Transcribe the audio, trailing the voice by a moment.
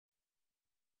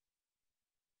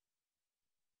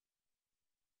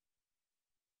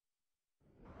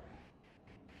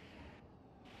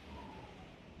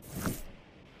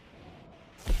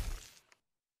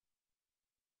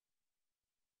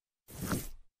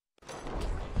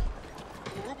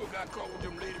guy caught with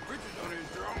them lady bitches under his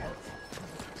drawers.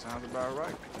 Sounds about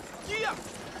right. Yeah!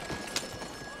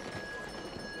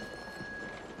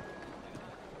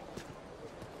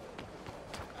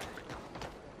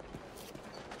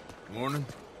 Morning.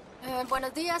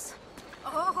 Buenos dias.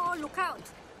 Oh, look out.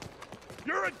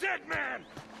 You're a dead man!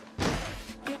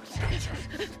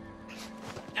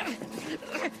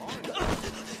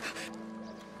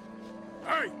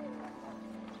 Hey!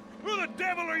 Who the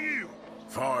devil are you?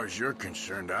 Far as you're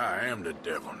concerned, I am the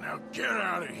devil. Now get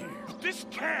out of here. This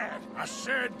cat! I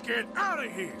said get out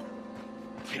of here.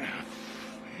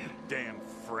 Damn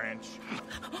French.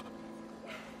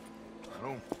 I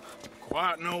don't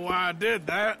quite know why I did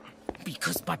that.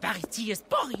 Because barbarity is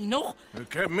boring, no? It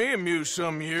kept me amused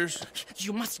some years.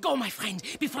 You must go, my friend,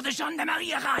 before the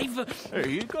gendarmerie arrive. Hey,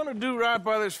 you gonna do right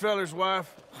by this feller's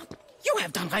wife? You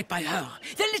have done right by her.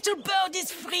 The little bird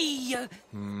is free.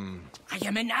 I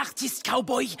am an artist,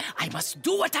 cowboy. I must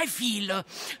do what I feel.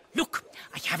 Look,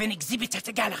 I have an exhibit at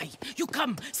the gallery. You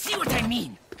come, see what I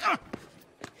mean.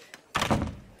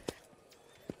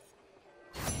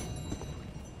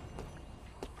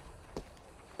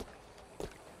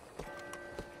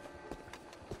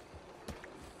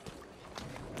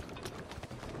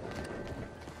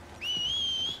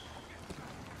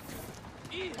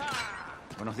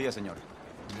 Buenos días, señor.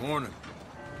 Morning.